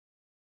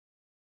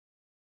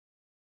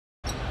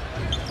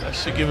That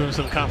should give him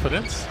some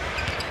confidence.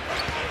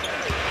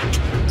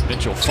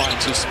 Mitchell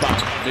finds his spot.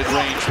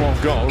 Mid-range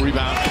won't go.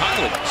 Rebound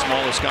Conley,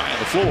 smallest guy on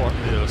the floor.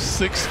 You know,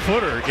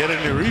 6-footer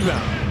getting the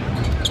rebound.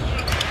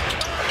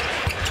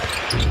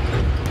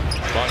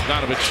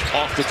 Bogdanovich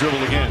off the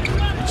dribble again.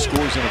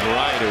 Scores in a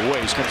variety of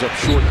ways. Comes up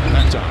short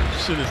that time.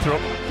 Should have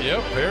thrown.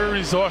 Yep, very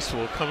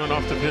resourceful coming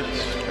off the bench.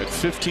 At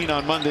 15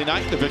 on Monday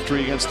night, the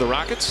victory against the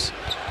Rockets.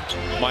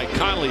 Mike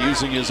Conley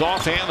using his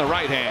offhand, the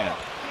right hand.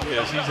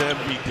 Yes, he's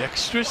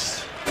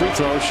ambidextrous. Free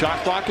throw,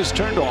 shot clock is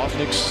turned off.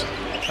 Knicks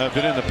have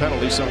been in the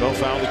penalty, so no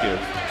foul to give.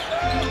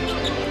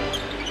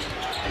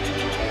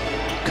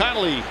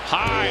 Conley,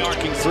 high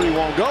arcing three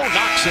won't go.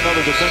 Knocks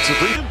another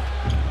defensive rebound.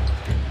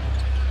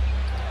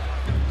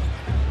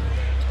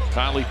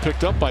 Conley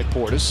picked up by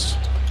Portis.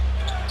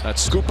 That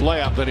scoop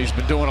layup that he's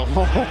been doing a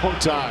long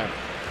time.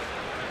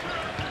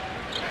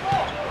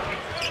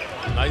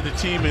 Like the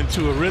team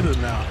into a rhythm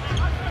now.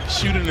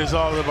 Shooting is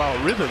all about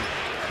rhythm.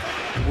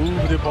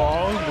 Move the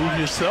ball, move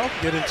yourself,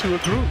 get into a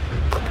groove.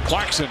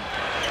 Clarkson,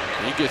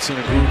 he gets in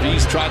a groove.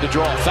 He's tried to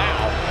draw a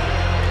foul.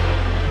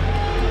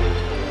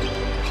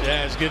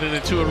 Jazz getting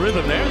into a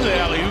rhythm. There's the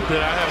alley-oop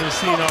that I haven't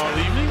seen all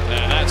evening.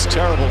 And that's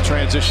terrible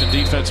transition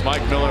defense.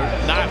 Mike Miller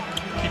not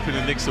keeping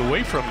the Knicks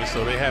away from it,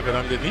 so they have it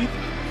underneath.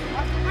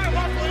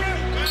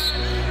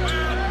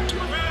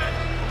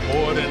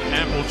 More than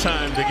ample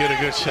time to get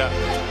a good shot.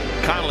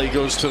 Conley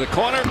goes to the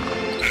corner,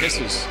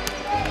 misses.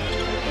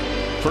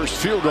 First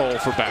field goal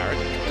for Barrett.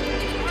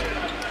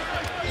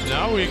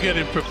 Now we're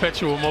getting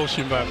perpetual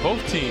motion by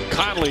both teams.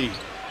 Conley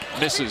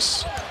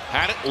misses.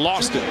 Had it,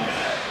 lost it.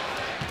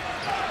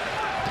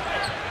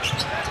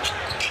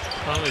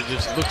 Conley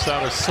just looks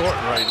out of sort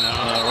right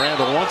now.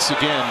 Randall once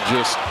again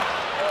just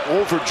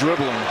over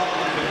dribbling.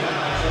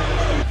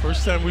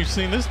 First time we've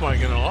seen this,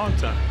 Mike, in a long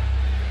time.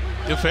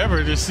 If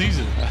ever this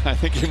season. I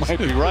think you might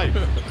be right.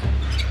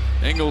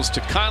 Ingles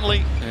to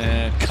Conley,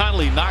 and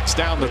Conley knocks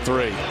down the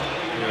three.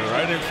 Yeah,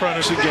 right in front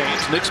of the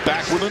games. Knicks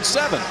back within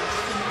 7.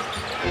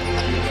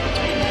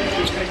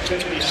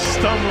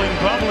 Stumbling,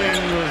 bumbling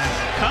was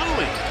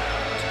Conley.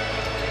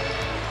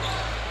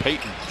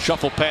 Payton,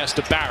 shuffle pass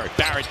to Barrett.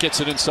 Barrett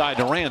gets it inside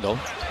to Randall.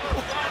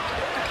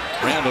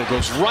 Randall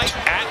goes right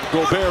at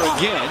Gobert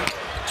again.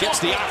 Gets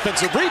the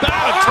offensive rebound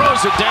and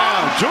throws it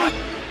down.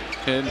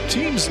 And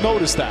teams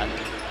notice that.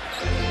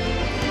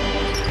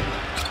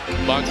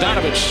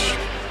 Bogdanovich,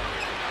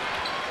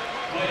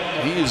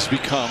 he has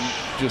become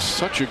just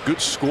such a good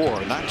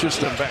scorer, not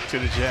just back to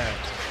the Jazz.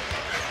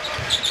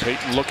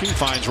 Payton looking,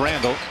 finds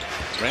Randall.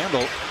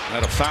 Randall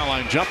had a foul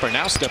line jumper,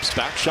 now steps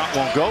back, shot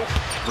won't go.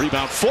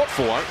 Rebound fought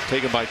for,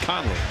 taken by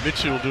Conley.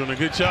 Mitchell doing a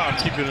good job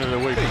keeping it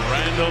away from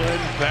Randall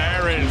and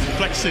Barrett,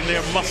 flexing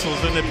their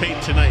muscles in the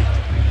paint tonight.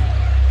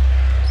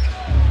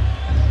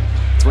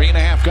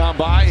 3.5 gone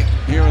by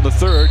here in the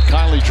third.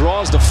 Conley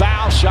draws the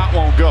foul, shot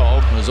won't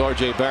go. As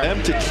R.J. Barrett.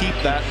 Them to keep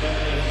that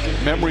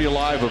memory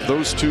alive of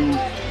those two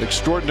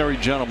extraordinary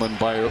gentlemen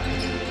by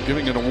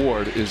giving an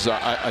award is,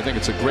 I think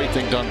it's a great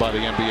thing done by the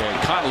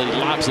NBA. Conley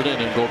lobs it in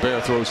and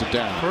Gobert throws it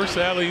down. First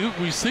alley-oop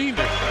we've seen.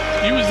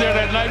 He was there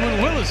that night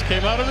when Willis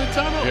came out of the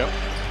tunnel. Yep.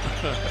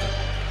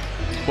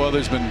 Well,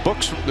 there's been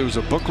books. There was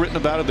a book written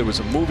about it. There was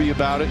a movie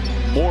about it.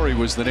 Maury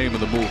was the name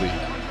of the movie.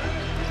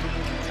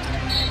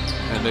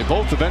 And they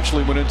both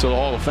eventually went into the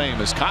Hall of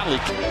Fame as Conley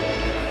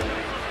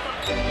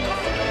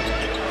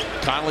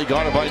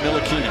guarded by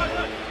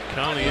Ntilikina.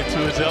 Conley into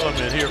his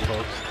element here,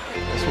 folks.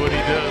 That's what he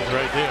does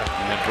right there.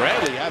 And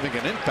Bradley having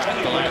an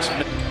impact the last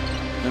minute.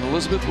 And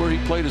Elizabeth, where he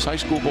played his high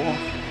school ball,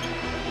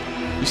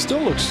 he still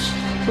looks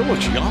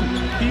young.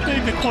 He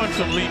made the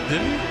quantum leap,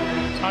 didn't he?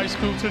 High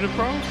school to the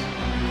pros.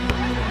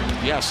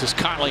 Yes, as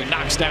Conley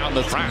knocks down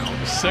the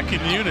round.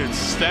 Second unit,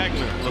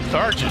 stagnant,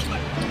 lethargic.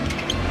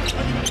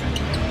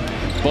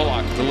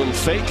 Bullock, the little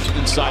fake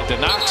inside to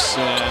Knox,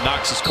 and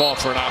Knox is called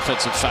for an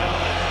offensive foul.